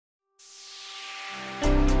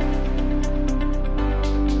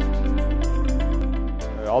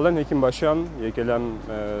Ալեն Հեքիմբաշյան, եկել եմ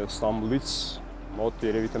Ստամբուլից մոտ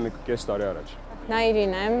երևի թե 1.5 տարի առաջ։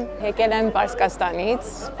 Նայիրին եմ, եկել եմ Պարսկաստանից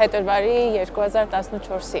փետրվարի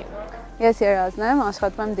 2014-ին։ Ես Երազն եմ,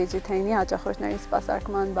 աշխատում եմ Digitain-ի հաճախորդների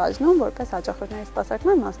սպասարկման բաժնում, որպես հաճախորդների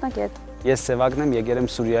սպասարկման մասնագետ։ Ես Սևակն եմ, եկել եմ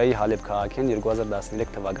Սուրիայի Հալեբ քաղաքին 2013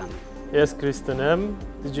 թվականին։ Ես Քրիստեն եմ,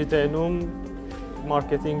 Digitain-ում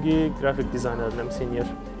մարքեթինգի գրաֆիկ դիզայներն եմ սենիոր։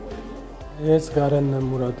 Ես Գարենն եմ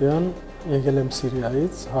Մուրադյան, եկել եմ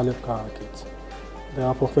Սիրիայից, Հալեբ քաղաքից։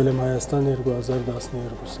 Տեղափոխվել եմ Հայաստան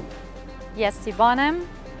 2012-ին։ Ես Սիվան եմ,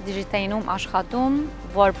 Digitain-ում աշխատում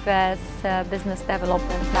որպես Business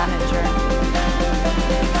Development Manager։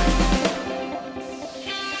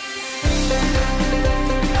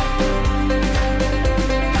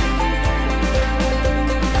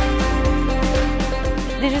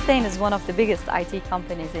 Digitain is one of the biggest IT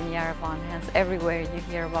companies in Yerevan, hence everywhere you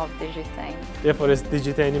hear about Digitain. Երբ որ ես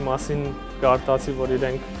Digitain-ի մասին կարդացի, որ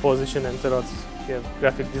իրենք position են դրած եւ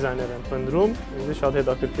graphic designer են փնտրում, ինձ շատ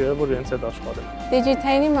հետաքրքիր է, որ իրենց հետ աշխատեմ։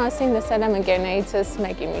 Digitain-ի մասին լսել եմ ընկերներիցս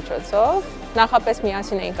մեկի միջոցով, նախապես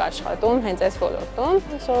միասին էինք աշխատում հենց այս ոլորտում,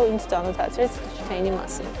 so ինձ ծանոթացրեց Digitain-ի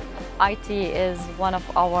մասին։ IT is one of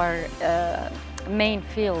our main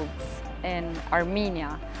fields in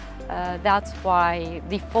Armenia. That's why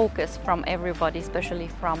the focus from everybody, especially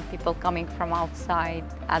from people coming from outside,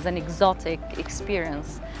 as an exotic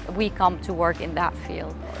experience, we come to work in that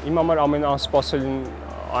field. Իմ համար ամենաանսպասելին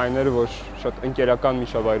այն էր, որ շատ ընկերական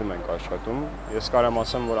միջավայրում ենք աշխատում։ Ես կարամ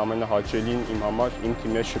ասեմ, որ ամենահաճելին իմ համար իմ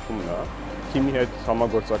թիմի շփումն է։ Թիմի հետ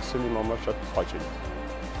համագործակցել իմ համար շատ հաճելի է։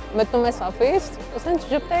 Մտնում ես օֆիս, ուսեն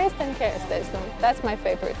ճուճուկներից տենքեր ես տեսնում։ That's my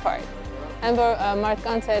favorite part. Այն որ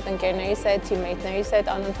մարդկանց հետ, ընկերներիս հետ, teammate-ներից հետ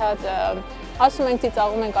անընդհատ ասում ենք,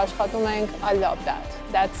 ծիծաղում ենք, աշխատում ենք, I love that.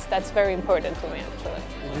 That's very important to me actually.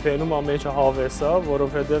 Digitain-ում ամեն ինչը հավես է,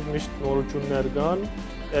 որովհետև միշտ նորություններ կան,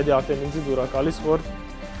 դա արդեն ինձ դուր է գալիս, որ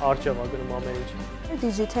արջև է գնում ամեն ինչ։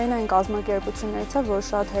 Digitain-ը այն կազմակերպություններից է, որ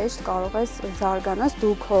շատ հեշտ կարող ես զարգանալ,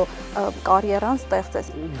 դու քո կարիերան ստեղծես։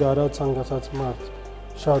 Գարա ցանկացած մարդ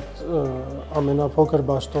շատ ամենափոքր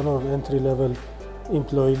բաշտոնով entry level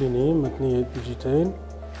employee լինի, մտնի Digitain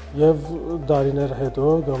եւ դարիներ հետո,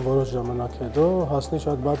 կամ որոշ ժամանակ հետո հասնի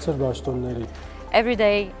շատ բարձր բաշտոնների։ Every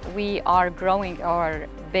day we are growing our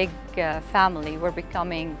big family, we're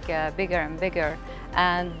becoming bigger and bigger,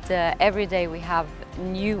 and every day we have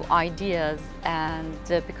new ideas and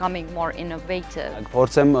becoming more innovative.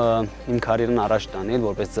 Փորձեմ իմ կարիերան առաջ տանել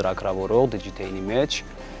որպես ծրագրավորող Digitain-ի մեջ,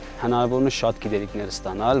 հնարավորինս շատ գիտելիքներ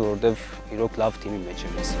ստանալ, որովհետեւ իրոք լավ թիմի մեջ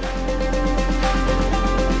եմ ես։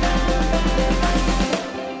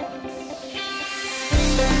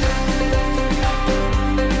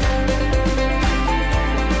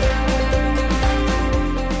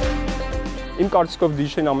 Իմ կարծիքով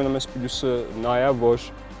Digitain ամենամեծ պլյուսը նա է, որ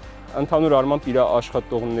ընդհանուր առմամբ իր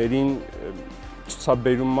աշխատողներին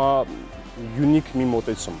ցուցաբերում է unique մի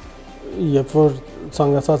մոտեցում։ Երբ որ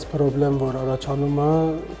ցանկացած խնդրեմ, որ առաջանում է,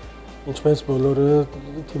 ինչպես բոլորը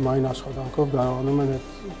թիմային աշխատանքով կարողանում են այդ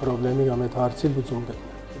խնդրի կամ այդ հարցի լուծում գտնել։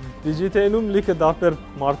 Digitain-ում լիքը դարբեր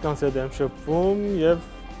մարդկանց հետ եմ շփվում եւ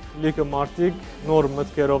լիքը մարդիկ նոր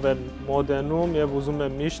մտքերով են մոդենում եւ ուզում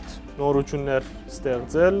են միշտ նորություններ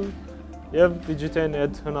ստեղծել։ Եվ Digitain-ի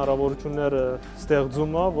այդ հնարավորությունները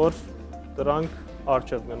ստեղծում է, որ դրանք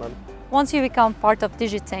առջև գնան։ Once you become part of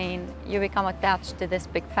Digitain, you become attached to this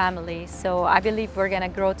big family. So I believe we're going to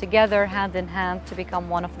grow together hand in hand to become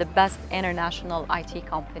one of the best international IT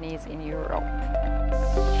companies in Europe.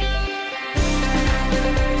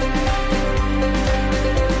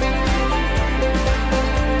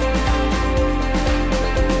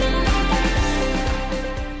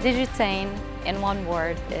 Digitain, in one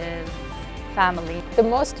word, is family. The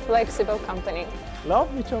most flexible company.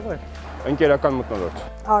 Լավ միջավայր։ Ընկերական մթնոլորտ։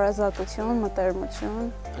 Հարազատություն,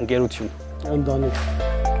 մտերմություն, ընկերություն։ Ընտանիք։